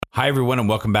Hi, everyone, and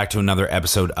welcome back to another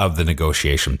episode of The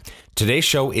Negotiation. Today's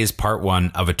show is part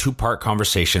one of a two-part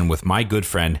conversation with my good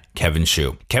friend, Kevin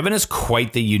Xu. Kevin has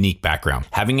quite the unique background,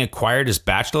 having acquired his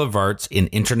Bachelor of Arts in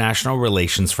International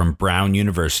Relations from Brown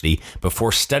University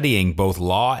before studying both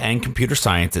law and computer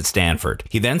science at Stanford.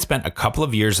 He then spent a couple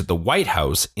of years at the White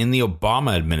House in the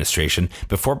Obama administration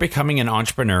before becoming an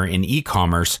entrepreneur in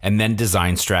e-commerce and then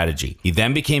design strategy. He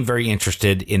then became very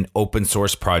interested in open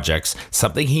source projects,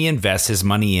 something he invests his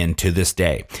money in to this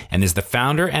day, and is the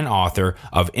founder and author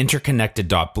of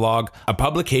Interconnected.blog, a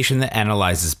publication that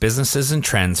analyzes businesses and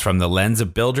trends from the lens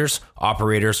of builders,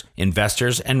 operators,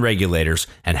 investors, and regulators,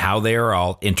 and how they are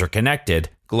all interconnected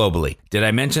globally. Did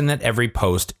I mention that every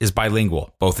post is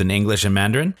bilingual, both in English and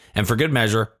Mandarin? And for good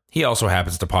measure, he also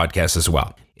happens to podcast as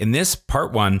well. In this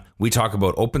part one, we talk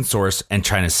about open source and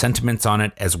China's sentiments on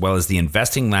it, as well as the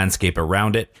investing landscape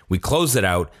around it. We close it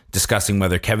out discussing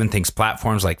whether Kevin thinks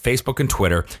platforms like Facebook and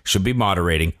Twitter should be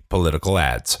moderating political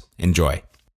ads. Enjoy.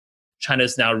 China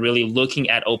is now really looking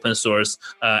at open source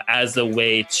as a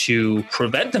way to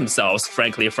prevent themselves,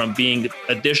 frankly, from being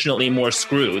additionally more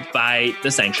screwed by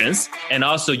the sanctions, and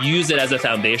also use it as a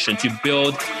foundation to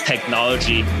build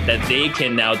technology that they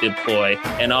can now deploy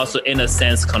and also, in a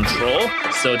sense, control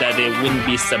so that they wouldn't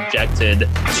be subjected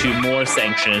to more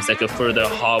sanctions that could further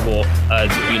hobble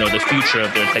the future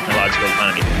of their technological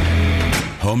economy.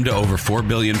 Home to over 4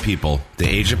 billion people, the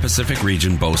Asia-Pacific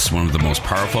region boasts one of the most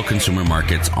powerful consumer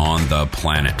markets on the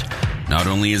planet. Not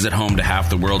only is it home to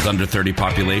half the world's under 30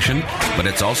 population, but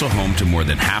it's also home to more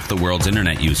than half the world's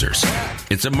internet users.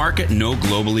 It's a market no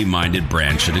globally minded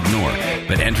brand should ignore,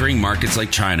 but entering markets like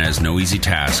China is no easy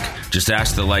task. Just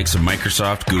ask the likes of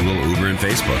Microsoft, Google, Uber, and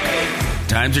Facebook.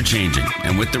 Times are changing,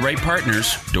 and with the right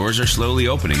partners, doors are slowly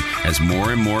opening as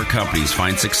more and more companies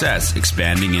find success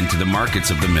expanding into the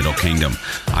markets of the Middle Kingdom.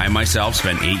 I myself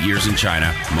spent 8 years in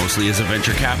China, mostly as a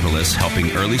venture capitalist,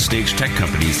 helping early-stage tech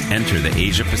companies enter the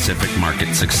Asia-Pacific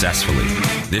market successfully.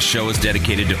 This show is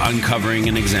dedicated to uncovering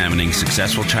and examining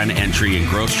successful China entry and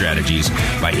growth strategies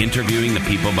by interviewing the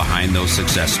people behind those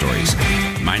success stories.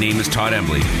 My name is Todd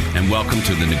Embley, and welcome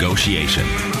to The Negotiation,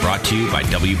 brought to you by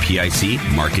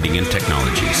WPIC Marketing and Technologies.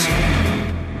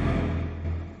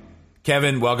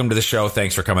 Kevin, welcome to the show.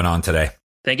 Thanks for coming on today.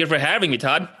 Thank you for having me,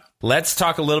 Todd. Let's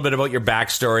talk a little bit about your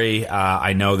backstory.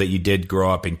 I know that you did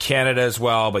grow up in Canada as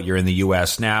well, but you're in the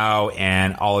U.S. now,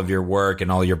 and all of your work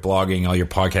and all your blogging, all your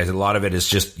podcasts, a lot of it is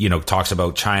just, talks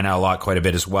about China quite a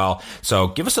bit as well. So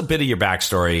give us a bit of your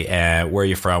backstory. Where are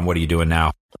you from? What are you doing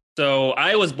now? So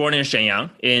I was born in Shenyang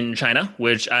in China,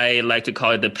 which I like to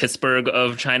call it the Pittsburgh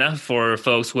of China for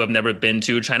folks who have never been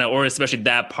to China, or especially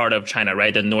that part of China,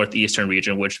 right? The northeastern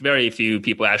region, which very few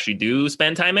people actually do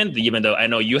spend time in, even though I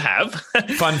know you have.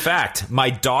 Fun fact, my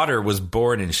daughter was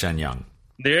born in Shenyang.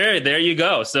 There you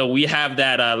go. So we have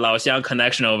that Laoxiang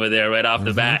connection over there right off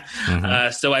the bat.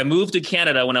 So I moved to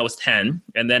Canada when I was 10,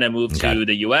 and then I moved to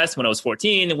the U.S. when I was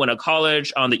 14, went to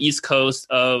college on the East Coast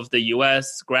of the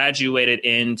U.S., graduated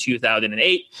in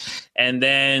 2008. And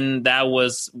then that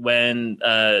was when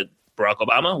Barack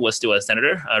Obama was still a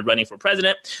senator running for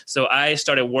president. So I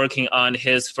started working on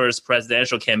his first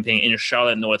presidential campaign in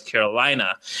Charlotte, North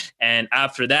Carolina. And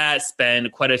after that,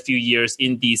 spent quite a few years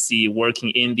in D.C. working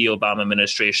in the Obama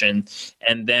administration,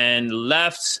 and then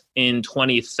left in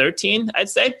 2013, I'd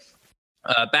say,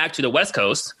 back to the West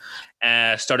Coast.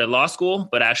 Started law school,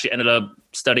 but actually ended up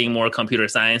studying more computer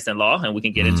science than law. And we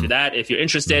can get into that if you're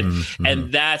interested.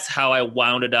 And that's how I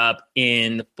wound up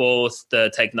in both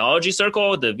the technology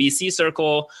circle, the VC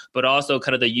circle, but also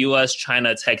kind of the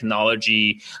US-China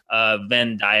technology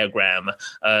Venn diagram.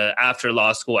 After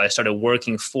law school, I started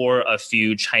working for a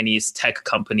few Chinese tech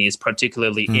companies,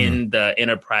 particularly in the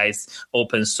enterprise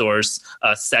open source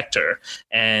sector.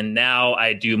 And now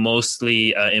I do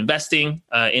mostly investing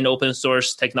in open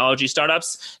source technology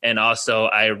startups. And also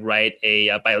I write a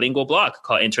bilingual blog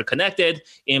called Interconnected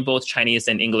in both Chinese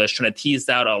and English, trying to tease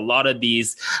out a lot of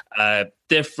these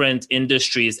different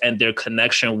industries and their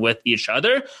connection with each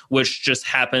other, which just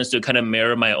happens to kind of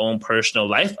mirror my own personal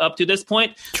life up to this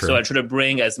point. True. So I try to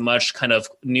bring as much kind of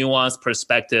nuanced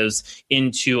perspectives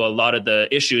into a lot of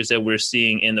the issues that we're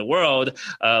seeing in the world.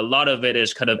 A lot of it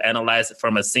is kind of analyzed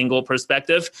from a single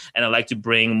perspective, and I like to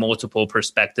bring multiple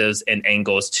perspectives and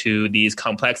angles to these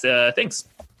complex things.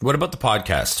 What about the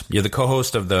podcast? You're the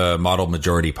co-host of the Model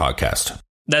Majority podcast.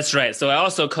 That's right. So I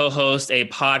also co-host a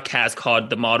podcast called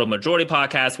the Model Majority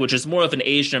Podcast, which is more of an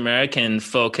Asian American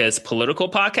focused political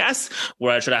podcast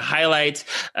where I try to highlight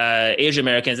Asian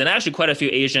Americans and actually quite a few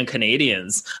Asian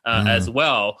Canadians as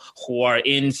well who are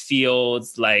in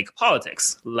fields like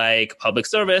politics, like public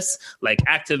service, like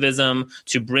activism,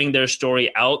 to bring their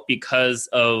story out because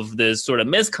of this sort of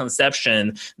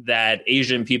misconception that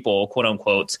Asian people, quote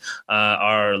unquote,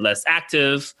 are less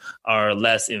active, are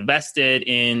less invested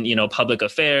in, public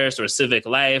affairs or civic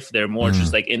life. They're more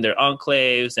just like in their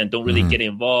enclaves and don't really get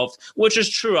involved, which is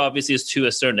true, obviously, is to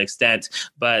a certain extent.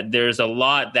 But there's a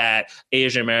lot that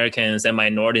Asian Americans and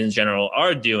minorities in general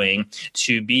are doing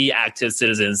to be active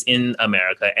citizens in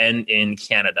America and in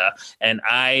Canada. And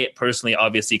I personally,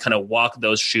 obviously, kind of walk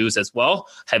those shoes as well,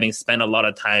 having spent a lot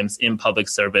of times in public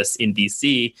service in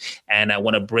DC. And I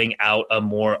want to bring out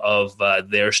more of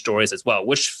their stories as well,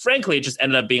 which frankly just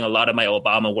ended up being a lot of my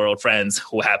Obama world friends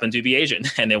who happen to be Asian.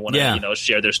 And they want to,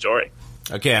 share their story.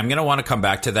 Okay, I'm going to want to come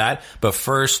back to that. But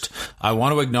first, I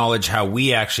want to acknowledge how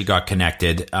we actually got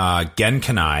connected. Gen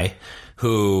Kanai,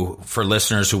 who, for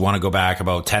listeners who want to go back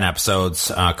about 10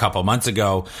 episodes a couple months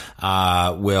ago,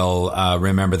 will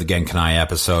remember the Gen Kanai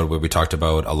episode where we talked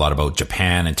about a lot about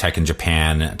Japan and tech in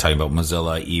Japan, talking about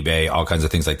Mozilla, eBay, all kinds of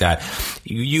things like that.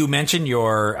 You mentioned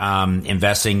your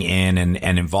investing in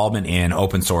and involvement in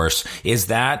open source. Is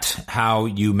that how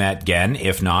you met Gen?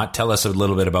 If not, tell us a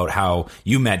little bit about how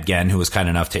you met Gen, who was kind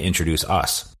enough to introduce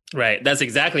us. Right. That's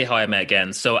exactly how I met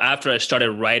Gen. So after I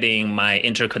started writing my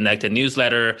Interconnected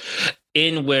newsletter,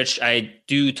 in which I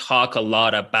do talk a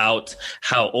lot about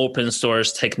how open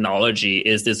source technology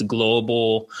is this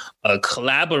global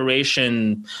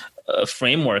collaboration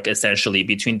framework, essentially,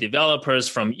 between developers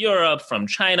from Europe, from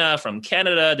China, from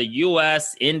Canada, the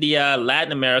US, India,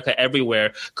 Latin America,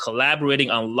 everywhere,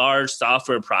 collaborating on large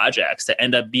software projects that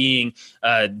end up being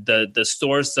the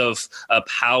source of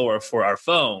power for our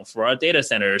phone, for our data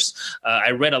centers. I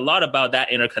read a lot about that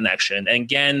interconnection. And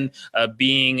again,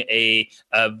 being a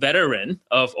veteran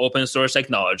of open source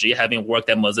technology, having worked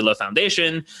at Mozilla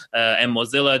Foundation and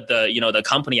Mozilla, the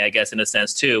company, I guess, in a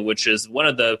sense, too, which is one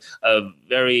of the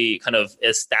very kind of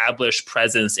established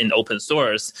presence in open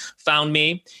source, found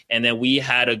me. And then we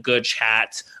had a good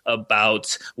chat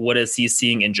about what is he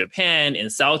seeing in Japan, in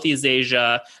Southeast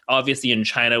Asia, obviously in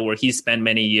China, where he spent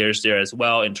many years there as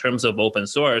well in terms of open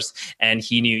source. And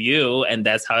he knew you, and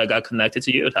that's how I got connected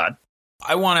to you, Todd.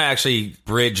 I want to actually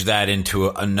bridge that into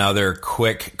another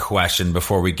quick question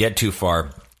before we get too far.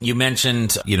 You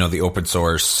mentioned, the open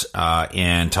source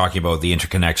and talking about the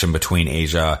interconnection between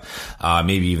Asia.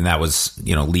 Maybe even that was,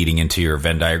 leading into your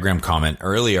Venn diagram comment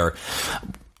earlier.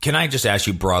 Can I just ask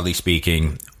you, broadly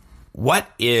speaking, what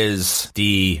is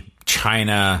the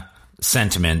China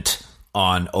sentiment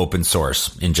on open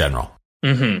source in general?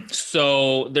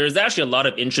 So there's actually a lot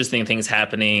of interesting things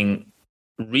happening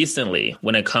recently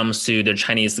when it comes to the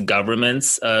Chinese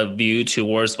government's view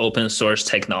towards open source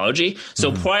technology.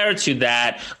 So prior to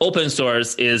that, open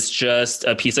source is just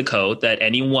a piece of code that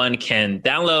anyone can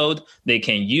download, they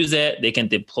can use it, they can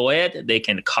deploy it, they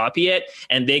can copy it,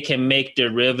 and they can make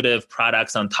derivative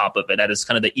products on top of it. That is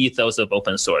kind of the ethos of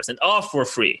open source, and all for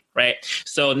free, right?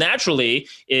 So naturally,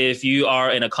 if you are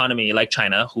an economy like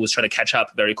China, who's trying to catch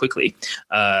up very quickly,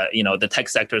 the tech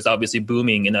sector is obviously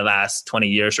booming in the last 20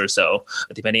 years or so,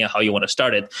 depending on how you want to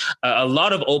start it. A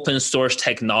lot of open source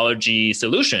technology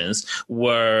solutions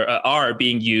are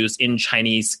being used in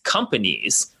Chinese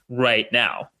companies right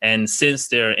now and since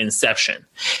their inception.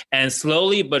 And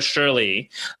slowly but surely,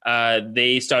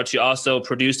 they start to also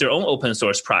produce their own open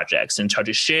source projects and try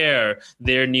to share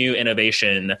their new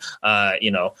innovation,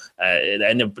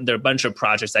 and there are a bunch of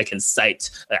projects I can cite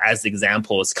as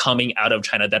examples coming out of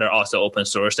China that are also open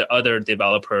source that other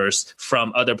developers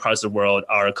from other parts of the world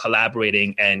are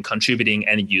collaborating and contributing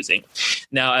and using.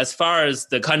 Now, as far as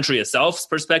the country itself's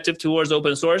perspective towards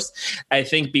open source, I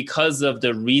think because of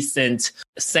the recent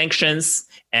sanctions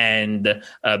and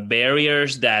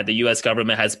barriers that the U.S.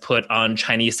 government has put on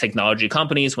Chinese technology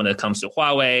companies when it comes to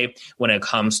Huawei, when it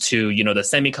comes to the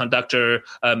semiconductor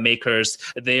makers,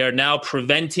 they are now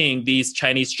preventing these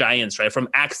Chinese giants, right, from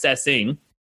accessing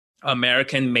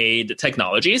American-made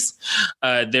technologies.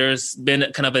 There's been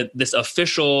kind of this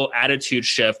official attitude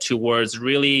shift towards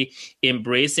really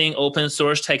embracing open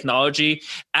source technology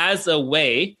as a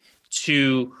way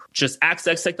to just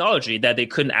access technology that they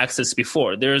couldn't access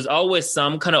before. There's always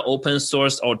some kind of open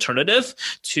source alternative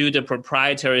to the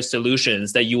proprietary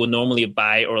solutions that you would normally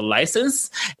buy or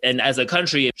license. And as a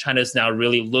country, China is now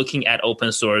really looking at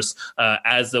open source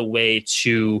as a way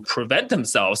to prevent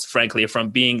themselves, frankly,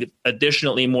 from being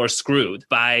additionally more screwed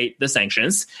by the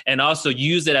sanctions, and also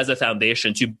use it as a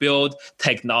foundation to build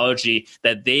technology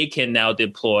that they can now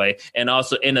deploy and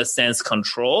also, in a sense,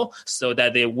 control, so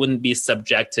that they wouldn't be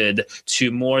subjected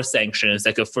to more sanctions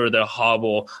that could further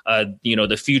hobble,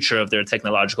 the future of their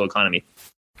technological economy.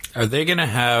 Are they going to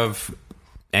have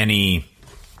any,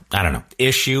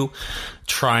 issue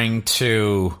trying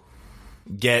to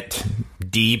get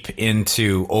deep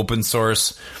into open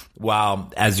source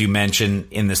while, as you mentioned,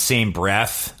 in the same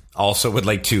breath, also would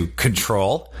like to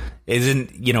control?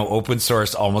 Isn't, open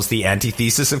source almost the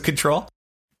antithesis of control?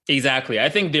 Exactly. I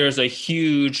think there's a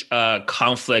huge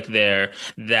conflict there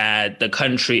that the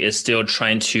country is still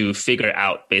trying to figure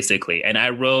out, basically. And I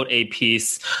wrote a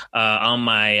piece on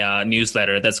my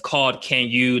newsletter that's called "Can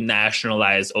You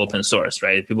Nationalize Open Source?"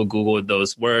 Right? If people Google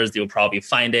those words, you'll probably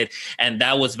find it. And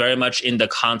that was very much in the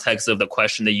context of the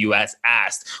question the US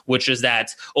asked, which is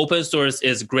that open source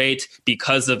is great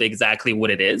because of exactly what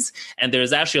it is. And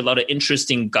there's actually a lot of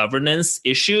interesting governance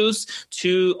issues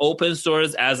to open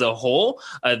source as a whole.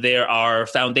 There are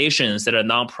foundations that are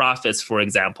nonprofits, for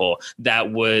example,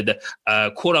 that would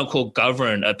quote unquote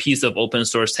govern a piece of open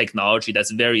source technology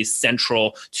that's very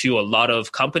central to a lot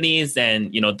of companies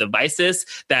and devices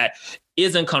that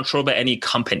isn't controlled by any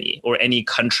company or any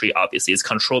country. Obviously, it's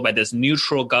controlled by this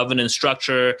neutral governance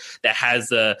structure that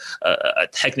has a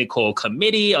technical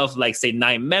committee of, like, say,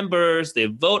 9 members. They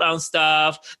vote on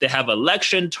stuff. They have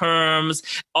election terms.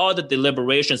 All the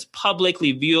deliberations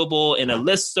publicly viewable in a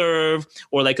listserv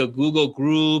or like a Google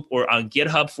group or on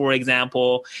GitHub, for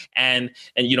example. And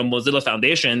Mozilla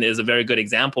Foundation is a very good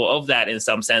example of that in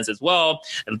some sense as well.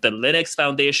 The Linux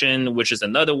Foundation, which is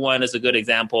another one, is a good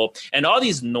example. And all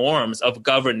these norms of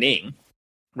governing,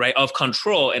 right, of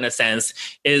control, in a sense,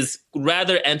 is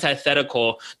rather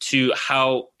antithetical to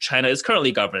how China is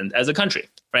currently governed as a country,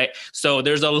 right? So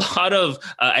there's a lot of,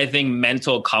 I think,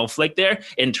 mental conflict there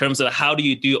in terms of how do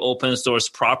you do open source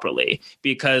properly?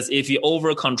 Because if you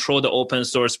over control the open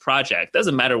source project,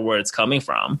 doesn't matter where it's coming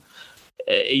from,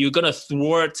 you're going to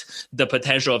thwart the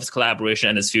potential of its collaboration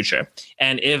and its future.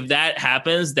 And if that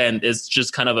happens, then it's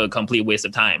just kind of a complete waste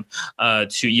of time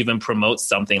to even promote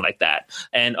something like that.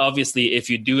 And obviously, if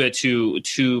you do it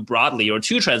too broadly or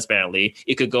too transparently,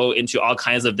 it could go into all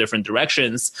kinds of different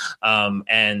directions. And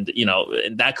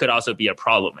that could also be a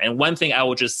problem. And one thing I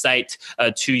will just cite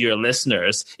to your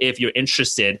listeners, if you're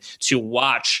interested to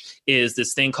watch, is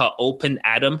this thing called Open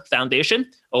Atom Foundation.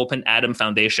 Open Atom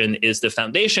Foundation is the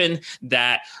foundation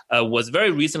that was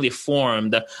very recently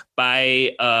formed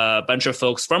by a bunch of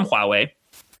folks from Huawei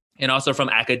and also from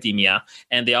academia.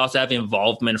 And they also have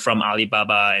involvement from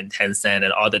Alibaba and Tencent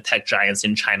and all the tech giants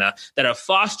in China that are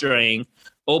fostering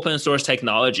open source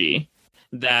technology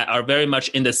that are very much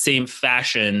in the same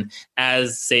fashion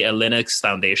as, say, a Linux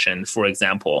Foundation, for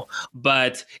example.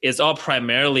 But it's all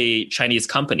primarily Chinese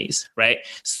companies, right?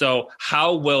 So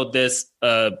how will this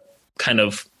kind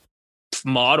of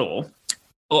model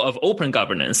of open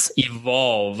governance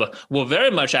evolve will very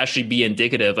much actually be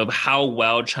indicative of how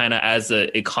well China as an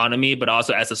economy, but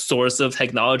also as a source of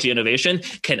technology innovation,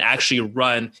 can actually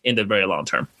run in the very long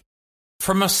term.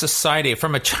 From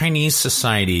a Chinese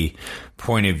society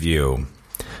point of view,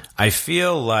 I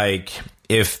feel like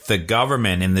if the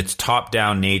government, in the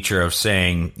top-down nature of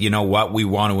saying, you know what, we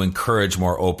want to encourage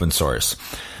more open source,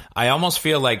 I almost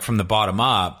feel like from the bottom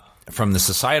up, from the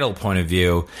societal point of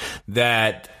view,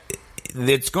 that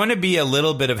it's going to be a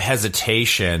little bit of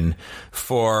hesitation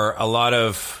for a lot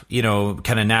of,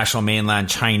 kind of national mainland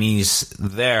Chinese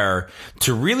there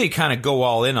to really kind of go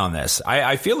all in on this.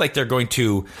 I feel like they're going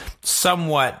to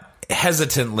somewhat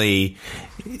hesitantly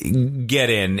get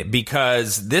in,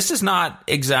 because this is not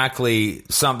exactly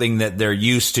something that they're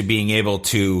used to being able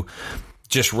to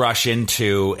just rush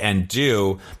into and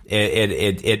do.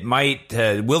 It might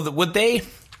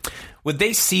would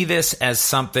they see this as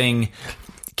something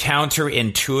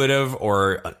counterintuitive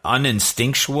or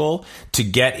uninstinctual to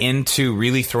get into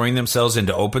really throwing themselves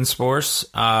into open source,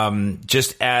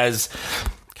 just as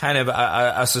kind of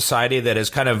a society that has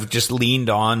kind of just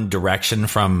leaned on direction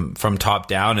from top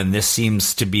down, and this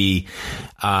seems to be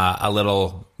a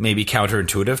little maybe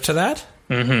counterintuitive to that?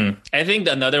 I think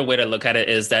another way to look at it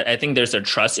is that I think there's a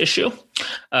trust issue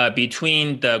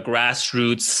between the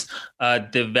grassroots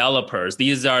developers.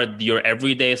 These are your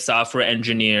everyday software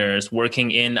engineers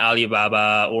working in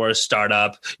Alibaba or a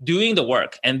startup doing the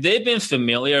work. And they've been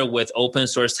familiar with open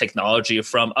source technology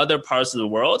from other parts of the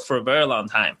world for a very long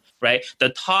time, right? The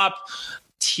top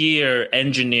tier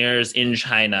engineers in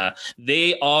China,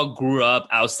 they all grew up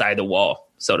outside the wall,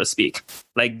 so to speak.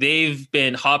 Like they've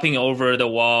been hopping over the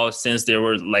wall since they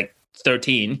were like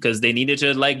 13 because they needed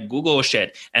to like Google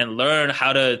shit and learn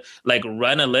how to like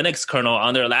run a Linux kernel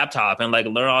on their laptop and like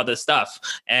learn all this stuff.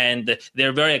 And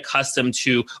they're very accustomed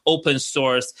to open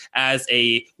source as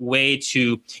a way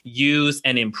to use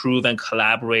and improve and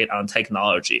collaborate on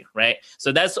technology, right?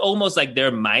 So that's almost like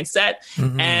their mindset.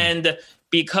 And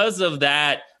because of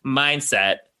that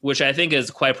mindset, which I think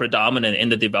is quite predominant in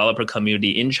the developer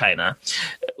community in China,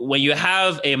 when you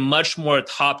have a much more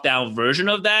top-down version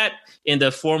of that in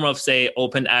the form of, say,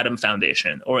 Open Atom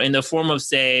Foundation, or in the form of,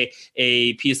 say,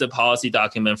 a piece of policy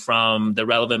document from the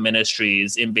relevant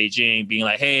ministries in Beijing being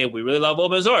like, hey, we really love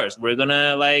open source. We're going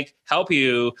to like help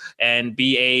you and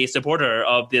be a supporter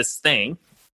of this thing.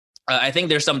 I think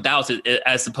there's some doubts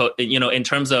as supposed, in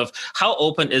terms of how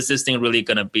open is this thing really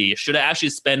going to be? Should I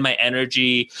actually spend my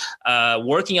energy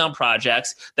working on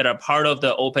projects that are part of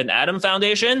the Open Atom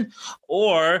Foundation,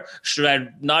 or should I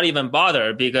not even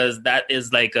bother because that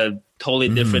is like a totally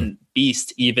different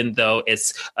beast, even though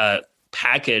it's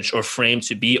packaged or framed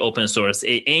to be open source?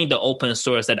 It ain't the open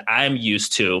source that I'm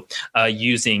used to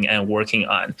using and working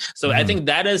on. So I think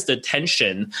that is the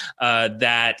tension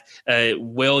that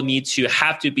will need to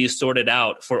have to be sorted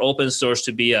out for open source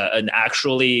to be an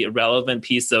actually relevant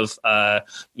piece of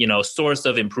source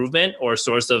of improvement or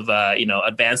source of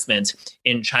advancement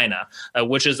in China,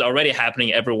 which is already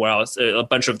happening everywhere else, a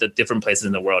bunch of the different places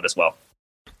in the world as well.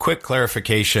 Quick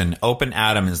clarification. Open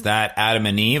Atom, is that Adam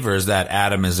and Eve, or is that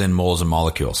Atom as in moles and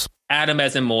molecules? Atom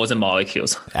as in moles and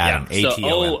molecules. Atom, yeah.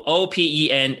 A-T-O-M. So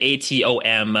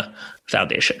OPENATOM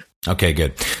Foundation. Okay,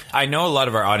 good. I know a lot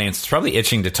of our audience is probably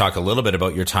itching to talk a little bit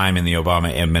about your time in the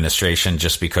Obama administration,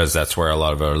 just because that's where a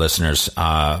lot of our listeners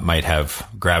might have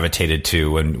gravitated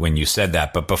to when you said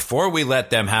that. But before we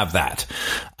let them have that,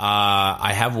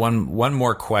 I have one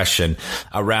more question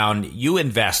around, you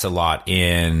invest a lot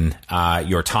in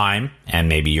your time and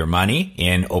maybe your money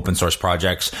in open source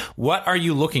projects. What are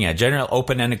you looking at? General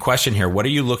open-ended question here. What are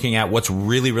you looking at? What's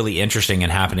really, really interesting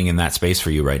and happening in that space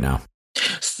for you right now?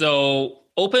 So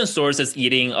open source is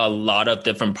eating a lot of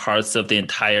different parts of the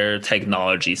entire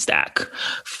technology stack,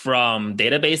 from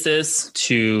databases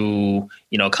to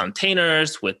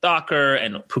containers with Docker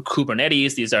and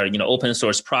Kubernetes. These are open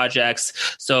source projects.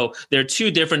 So there are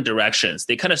two different directions.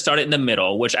 They kind of started in the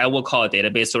middle, which I will call a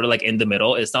database sort of like in the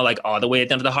middle. It's not like all the way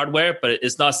down to the hardware, but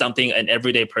it's not something an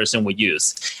everyday person would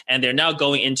use. And they're now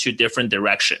going into different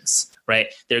directions.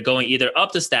 Right? They're going either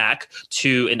up the stack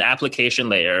to an application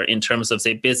layer in terms of,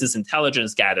 say, business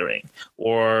intelligence gathering,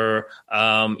 or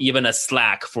even a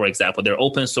Slack, for example. They're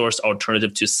open source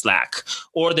alternative to Slack.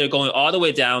 Or they're going all the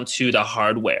way down to the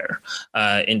hardware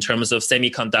in terms of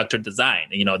semiconductor design.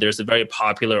 There's a very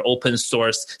popular open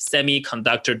source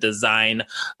semiconductor design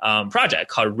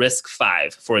project called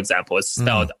RISC-V, for example. It's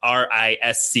spelled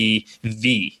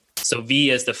RISC-V. So V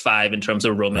is the 5 in terms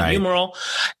of Roman numeral.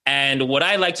 And what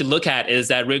I like to look at is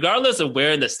that regardless of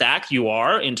where in the stack you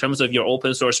are in terms of your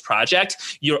open source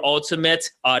project, your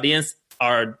ultimate audience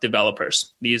are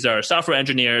developers. These are software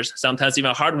engineers, sometimes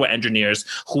even hardware engineers,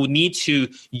 who need to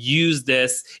use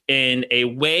this in a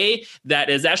way that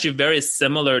is actually very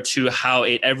similar to how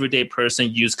an everyday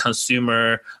person use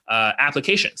consumer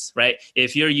applications, right?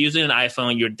 If you're using an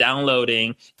iPhone, you're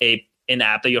downloading an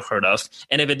app that you heard of.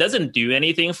 And if it doesn't do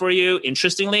anything for you,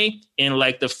 interestingly, in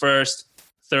like the first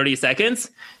 30 seconds,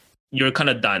 you're kind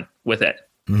of done with it.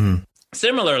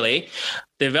 Similarly,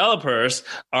 developers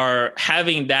are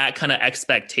having that kind of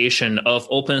expectation of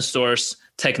open source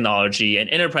technology and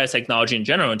enterprise technology in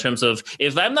general, in terms of,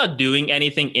 if I'm not doing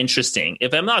anything interesting,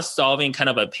 if I'm not solving kind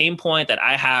of a pain point that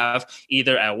I have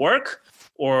either at work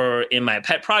or in my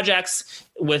pet projects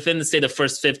within, say, the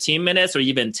first 15 minutes or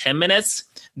even 10 minutes,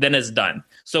 then it's done.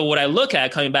 So what I look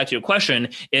at, coming back to your question,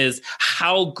 is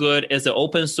how good is the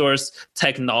open source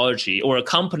technology, or a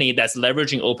company that's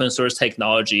leveraging open source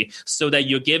technology, so that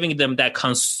you're giving them that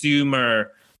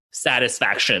consumer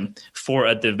satisfaction for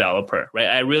a developer, right?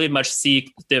 I really much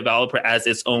see developer as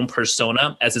its own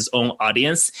persona, as its own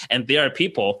audience. And they are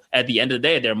people at the end of the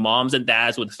day, they're moms and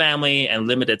dads with family and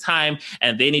limited time,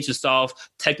 and they need to solve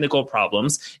technical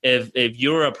problems. If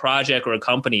you're a project or a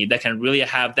company that can really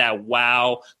have that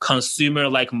wow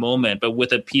consumer-like moment, but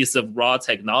with a piece of raw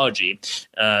technology,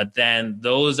 then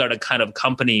those are the kind of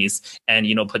companies and,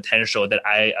 potential that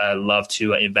I love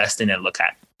to invest in and look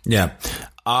at. Yeah.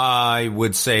 I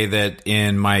would say that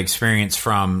in my experience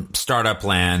from startup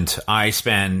land, I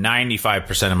spend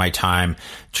 95% of my time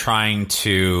trying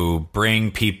to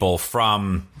bring people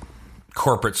from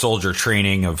corporate soldier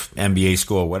training of MBA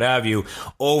school, what have you,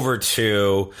 over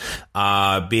to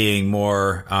being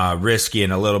more risky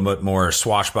and a little bit more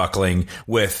swashbuckling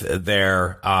with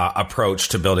their approach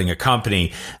to building a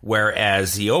company.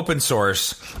 Whereas the open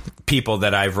source people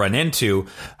that I've run into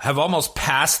have almost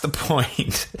passed the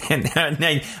point, and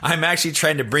I'm actually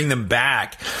trying to bring them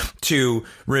back to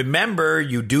remember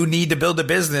you do need to build a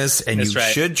business, and you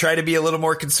should try to be a little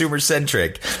more consumer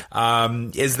centric.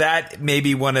 Is that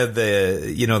maybe one of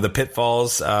the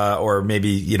pitfalls, or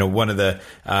maybe one of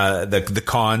the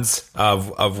cons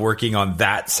of working on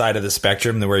that side of the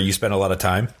spectrum where you spend a lot of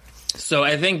time? So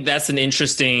I think that's an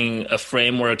interesting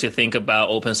framework to think about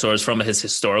open source from his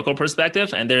historical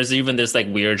perspective. And there's even this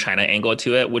weird China angle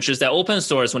to it, which is that open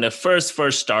source, when it first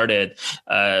started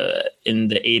in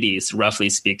the 80s, roughly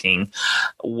speaking,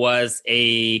 was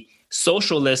a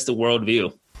socialist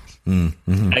worldview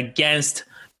against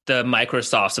the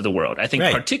Microsofts of the world. I think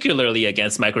particularly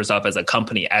against Microsoft as a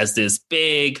company, as this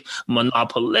big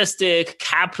monopolistic,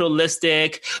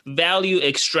 capitalistic, value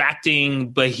extracting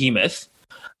behemoth.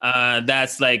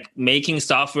 That's making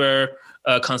software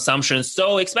consumption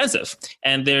so expensive.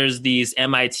 And there's these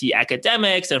MIT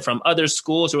academics and from other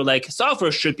schools who are like,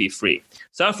 software should be free.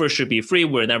 Software should be free.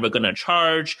 We're never going to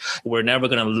charge. We're never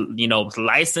going to,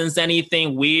 license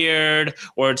anything weird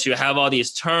or to have all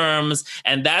these terms.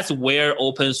 And that's where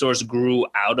open source grew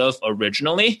out of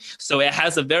originally. So it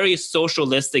has a very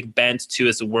socialistic bent to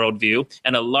its worldview,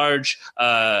 and a large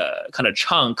kind of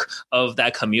chunk of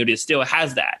that community still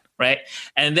has that. Right.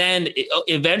 And then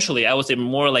eventually, I would say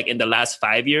more in the last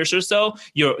 5 years or so,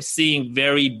 you're seeing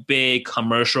very big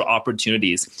commercial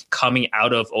opportunities coming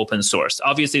out of open source.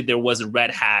 Obviously, there was Red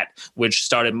Hat, which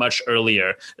started much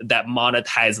earlier, that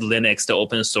monetized Linux, the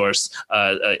open source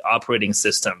operating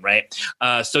system. Right.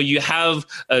 So you have,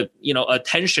 a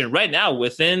tension right now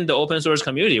within the open source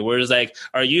community where it's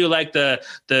are you the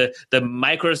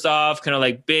Microsoft kind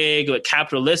of big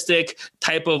capitalistic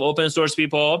type of open source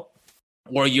people?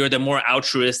 Or you're the more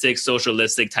altruistic,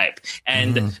 socialistic type.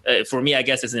 And for me, I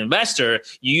guess as an investor,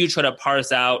 you try to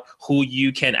parse out who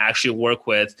you can actually work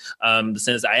with.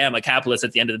 Since I am a capitalist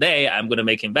at the end of the day, I'm going to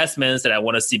make investments that I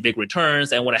want to see big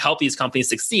returns. And want to help these companies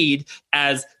succeed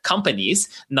as companies,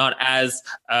 not as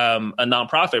a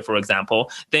nonprofit, for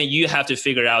example. Then you have to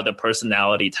figure out the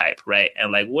personality type, right?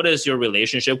 And what is your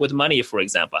relationship with money, for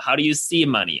example? How do you see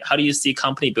money? How do you see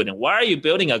company building? Why are you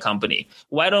building a company?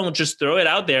 Why don't just throw it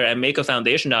out there and make a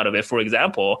foundation out of it, for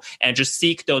example, and just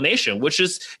seek donation, which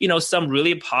is, some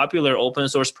really popular open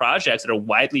source projects that are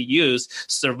widely used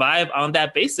survive on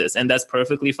that basis. And that's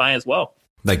perfectly fine as well.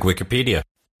 Like Wikipedia.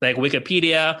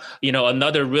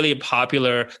 Another really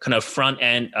popular kind of front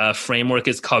end framework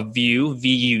is called Vue,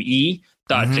 VUE.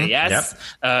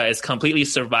 .js is completely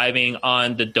surviving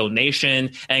on the donation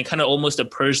and kind of almost the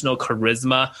personal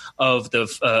charisma of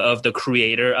the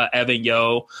creator, Evan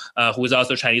You, who is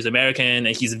also Chinese American,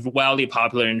 and he's wildly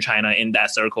popular in China in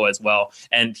that circle as well.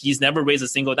 And he's never raised a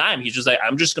single dime. He's just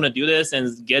I'm just going to do this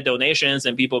and get donations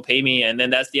and people pay me, and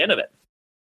then that's the end of it.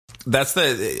 That's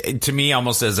to me,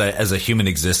 almost as a human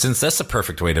existence, that's the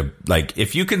perfect way to,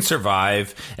 if you can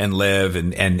survive and live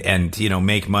and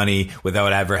make money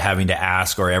without ever having to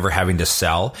ask or ever having to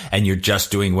sell, and you're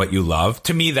just doing what you love.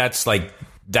 To me, that's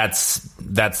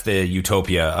the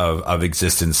utopia of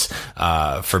existence,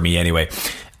 for me anyway.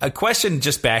 A question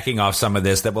just backing off some of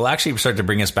this that will actually start to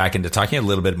bring us back into talking a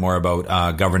little bit more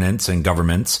about governance and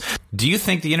governments. Do you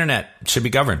think the internet should be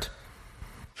governed?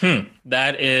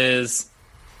 That is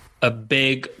a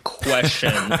big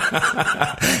question.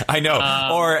 I know.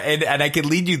 And I could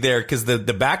lead you there because the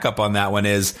backup on that one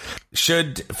is,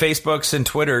 should Facebooks and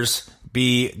Twitters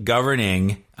be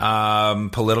governing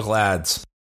political ads?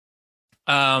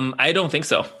 I don't think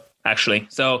so, actually.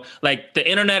 So the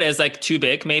internet is too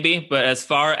big maybe, but as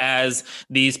far as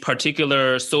these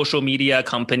particular social media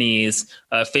companies,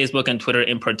 Facebook and Twitter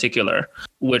in particular,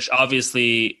 which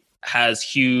obviously has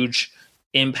huge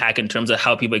impact in terms of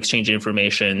how people exchange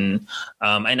information.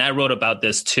 And I wrote about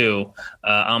this too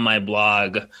on my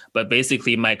blog. But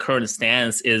basically, my current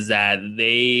stance is that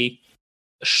they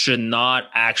should not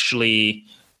actually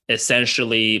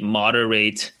essentially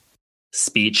moderate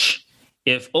speech,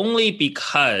 if only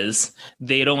because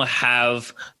they don't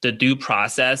have the due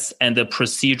process and the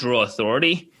procedural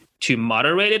authority to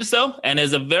moderate it so. And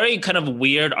it's a very kind of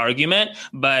weird argument,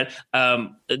 but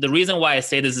the reason why I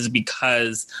say this is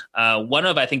because one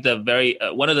of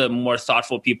the more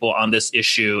thoughtful people on this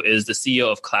issue is the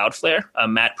CEO of Cloudflare,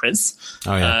 Matt Prince.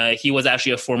 Oh, yeah. He was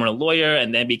actually a former lawyer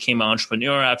and then became an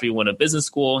entrepreneur after he went to business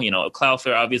school.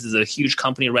 Cloudflare obviously is a huge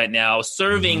company right now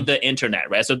serving the internet,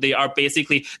 right? So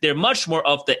they're much more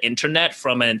of the internet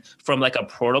from like a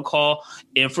protocol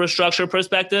infrastructure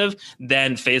perspective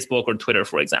than Facebook or Twitter,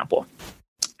 for example.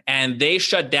 And they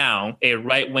shut down a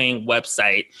right-wing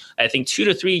website, I think 2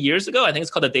 to 3 years ago. I think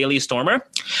it's called the Daily Stormer.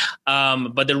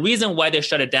 But the reason why they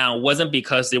shut it down wasn't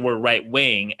because they were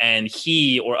right-wing and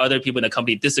he or other people in the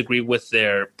company disagree with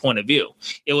their point of view.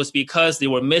 It was because they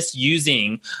were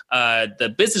misusing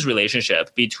the business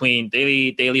relationship between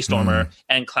Daily Stormer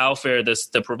and Cloudflare,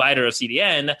 the provider of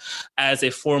CDN, as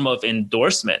a form of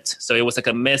endorsement. So it was like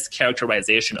a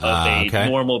mischaracterization of a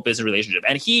normal business relationship.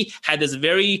 And he had this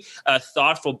very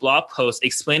thoughtful blog post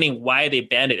explaining why they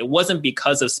banned it. It wasn't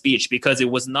because of speech, because it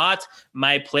was not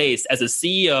my place as a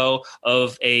CEO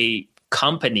of a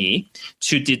company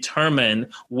to determine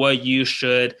what you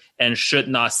should and should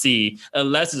not see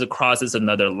unless it crosses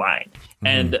another line.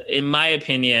 And in my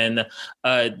opinion,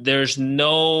 there's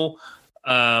nothing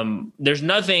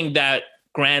that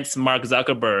grants Mark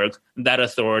Zuckerberg that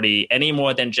authority any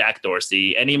more than Jack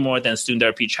Dorsey, any more than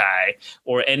Sundar Pichai,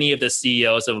 or any of the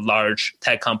CEOs of large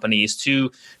tech companies to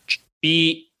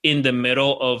be in the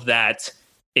middle of that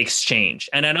exchange.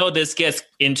 And I know this gets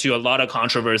into a lot of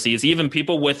controversies, even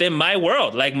people within my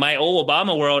world, like my old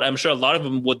Obama world. I'm sure a lot of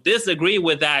them would disagree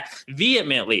with that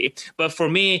vehemently. But for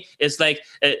me, it's like,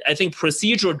 I think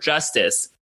procedural justice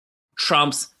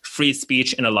trumps free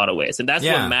speech in a lot of ways. And that's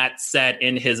what Matt said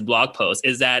in his blog post,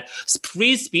 is that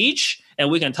free speech,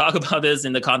 and we can talk about this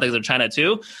in the context of China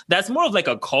too, that's more of like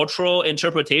a cultural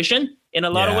interpretation in a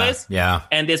lot of ways. Yeah.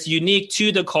 And it's unique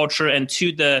to the culture and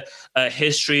to the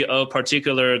history of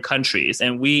particular countries.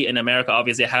 And we in America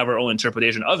obviously have our own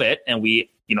interpretation of it, and we,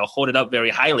 hold it up very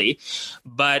highly.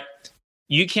 But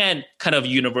you can't kind of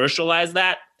universalize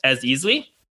that as easily.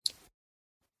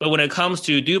 But when it comes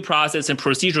to due process and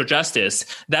procedural justice,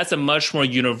 that's a much more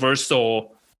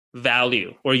universal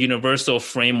value or universal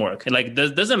framework. Like,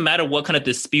 doesn't matter what kind of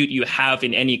dispute you have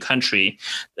in any country,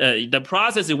 the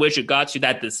process in which you got to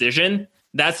that decision,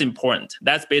 that's important.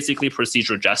 That's basically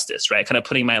procedural justice, right? Kind of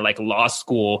putting my like law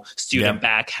school student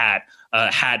hat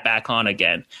back on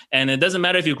again. And it doesn't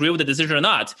matter if you agree with the decision or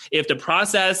not. If the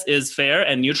process is fair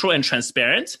and neutral and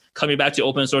transparent, coming back to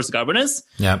open source governance,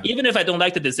 even if I don't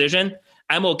like the decision,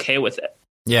 I'm okay with it.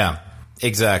 Yeah,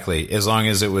 exactly. As long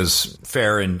as it was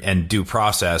fair and due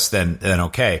process, then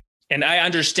okay. And I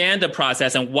understand the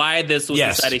process and why this was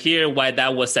decided here, why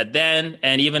that was said then.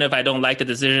 And even if I don't like the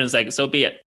decision, it's like, so be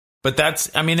it. But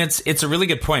it's a really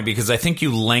good point, because I think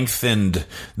you lengthened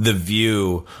the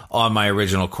view on my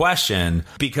original question,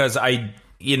 because I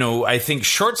think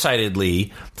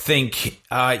short-sightedly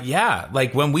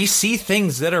like when we see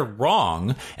things that are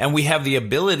wrong and we have the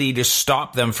ability to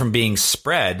stop them from being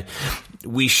spread,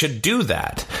 we should do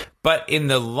that. But in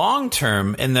the long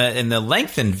term, in the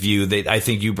lengthened view that I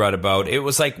think you brought about, it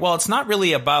was like, well, it's not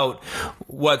really about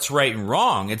what's right and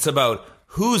wrong. It's about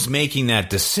who's making that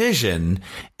decision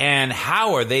and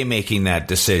how are they making that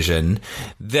decision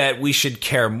that we should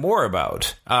care more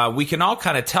about. We can all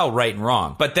kind of tell right and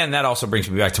wrong. But then that also brings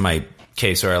me back to my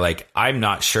case where I'm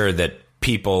not sure that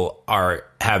people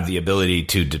have the ability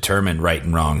to determine right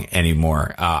and wrong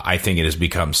anymore. I think it has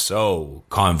become so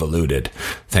convoluted.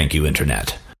 Thank you,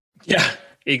 Internet. Yeah,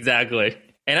 exactly.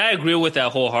 And I agree with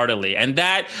that wholeheartedly. And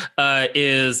that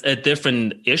is a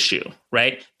different issue,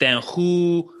 right? Than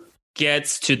who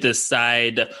gets to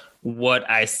decide what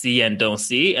I see and don't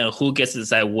see, and who gets to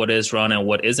decide what is wrong and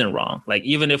what isn't wrong. Like,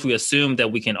 even if we assume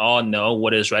that we can all know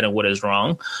what is right and what is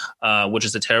wrong, which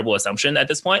is a terrible assumption at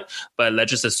this point, but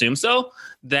let's just assume so,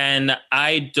 then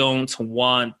I don't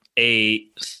want a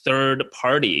third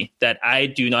party that I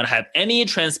do not have any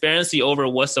transparency over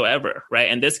whatsoever,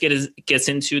 right? And this gets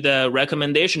into the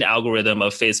recommendation algorithm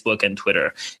of Facebook and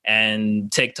Twitter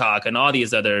and TikTok and all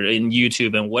these other, in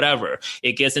YouTube and whatever.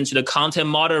 It gets into the content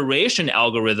moderation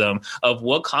algorithm of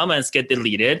what comments get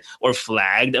deleted or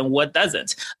flagged and what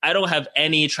doesn't. I don't have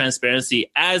any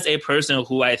transparency as a person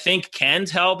who I think can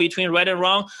tell between right and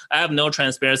wrong. I have no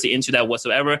transparency into that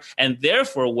whatsoever. And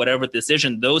therefore, whatever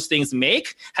decision those things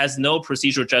make has no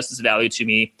procedural justice value to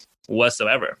me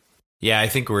whatsoever. Yeah, I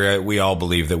think we all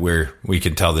believe that we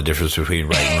can tell the difference between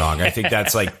right and wrong. I think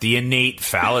that's like the innate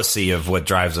fallacy of what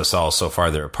drives us all so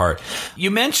farther apart.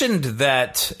 You mentioned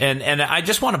that, and I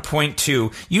just want to point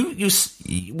to you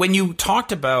when you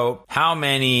talked about how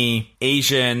many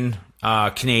Asian,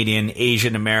 Canadian,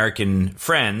 Asian American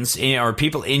friends or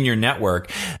people in your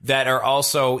network that are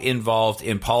also involved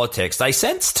in politics. I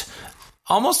sensed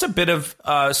almost a bit of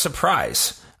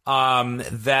surprise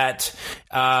that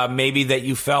maybe that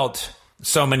you felt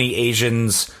so many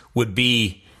Asians would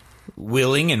be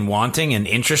willing and wanting and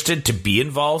interested to be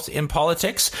involved in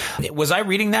politics. Was I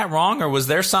reading that wrong, or was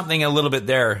there something a little bit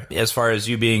there as far as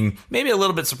you being maybe a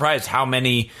little bit surprised how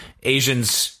many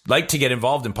Asians like to get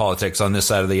involved in politics on this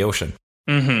side of the ocean?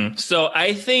 Mm-hmm. So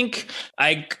I think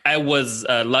I was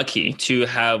lucky to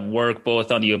have worked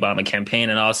both on the Obama campaign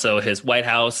and also his White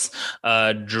House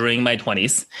during my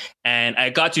 20s. And I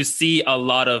got to see a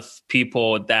lot of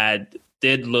people that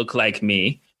did look like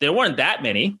me. There weren't that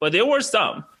many, but there were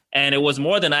some. And it was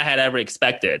more than I had ever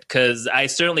expected, because I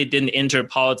certainly didn't enter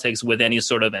politics with any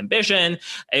sort of ambition.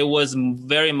 It was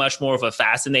very much more of a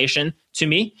fascination to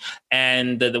me.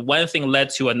 And the one thing led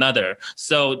to another.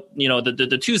 So,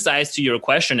 the two sides to your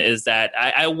question is that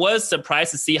I was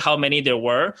surprised to see how many there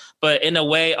were, but in a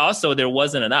way also there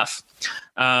wasn't enough.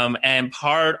 And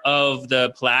part of the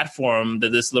platform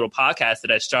that this little podcast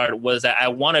that I started was that I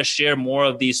want to share more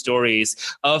of these stories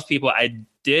of people I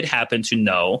did happen to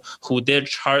know who did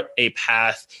chart a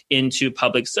path into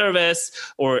public service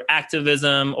or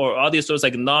activism or all these sorts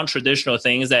of like non-traditional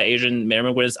things that Asian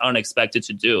immigrants aren't expected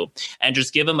to do, and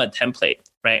just give them a template.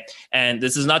 Right. And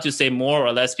this is not to say more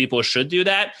or less people should do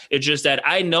that. It's just that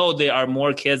I know there are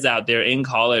more kids out there in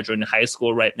college or in high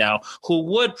school right now who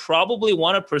would probably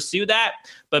want to pursue that.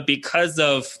 But because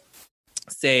of,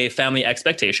 say, family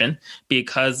expectation,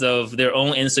 because of their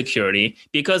own insecurity,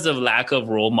 because of lack of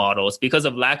role models, because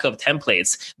of lack of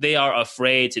templates, they are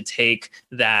afraid to take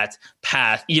that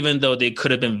path, even though they could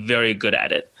have been very good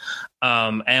at it.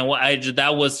 And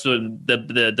that was sort of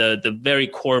the very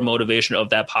core motivation of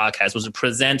that podcast, was to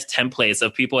present templates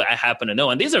of people I happen to know.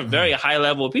 And these are very high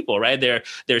level people, right? They're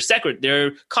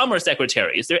commerce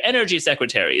secretaries, they're energy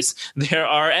secretaries, there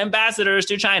are ambassadors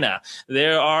to China,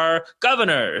 there are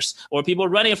governors or people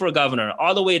running for governor,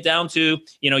 all the way down to,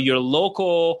 your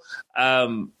local,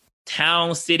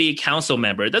 town, city council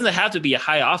member. It doesn't have to be a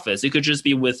high office. It could just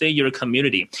be within your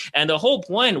community. And the whole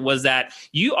point was that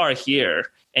you are here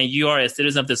and you are a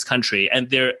citizen of this country, and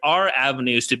there are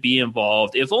avenues to be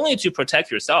involved, if only to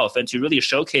protect yourself and to really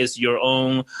showcase your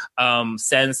own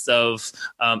sense of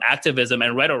activism,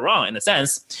 and right or wrong, in a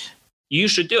sense, you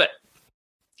should do it.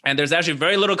 And there's actually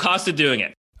very little cost to doing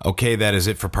it. Okay, that is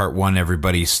it for part one,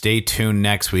 everybody. Stay tuned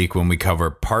next week when we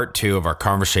cover part two of our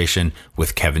conversation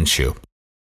with Kevin Xu.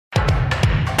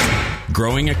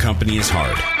 Growing a company is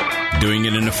hard. Doing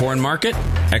it in a foreign market?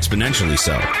 Exponentially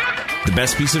so. The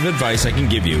best piece of advice I can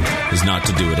give you is not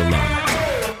to do it alone.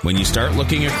 When you start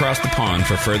looking across the pond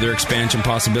for further expansion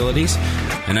possibilities,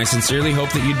 and I sincerely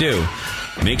hope that you do,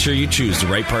 make sure you choose the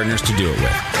right partners to do it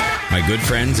with. My good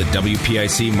friends at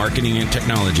WPIC Marketing and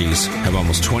Technologies have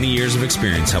almost 20 years of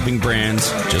experience helping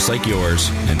brands just like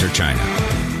yours enter China.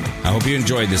 I hope you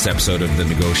enjoyed this episode of The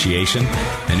Negotiation,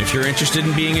 and if you're interested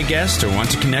in being a guest or want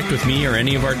to connect with me or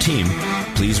any of our team,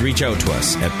 please reach out to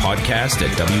us at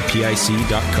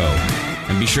podcast@wpic.co,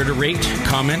 and be sure to rate,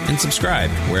 comment, and subscribe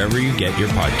wherever you get your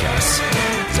podcasts.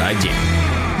 再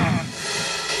见。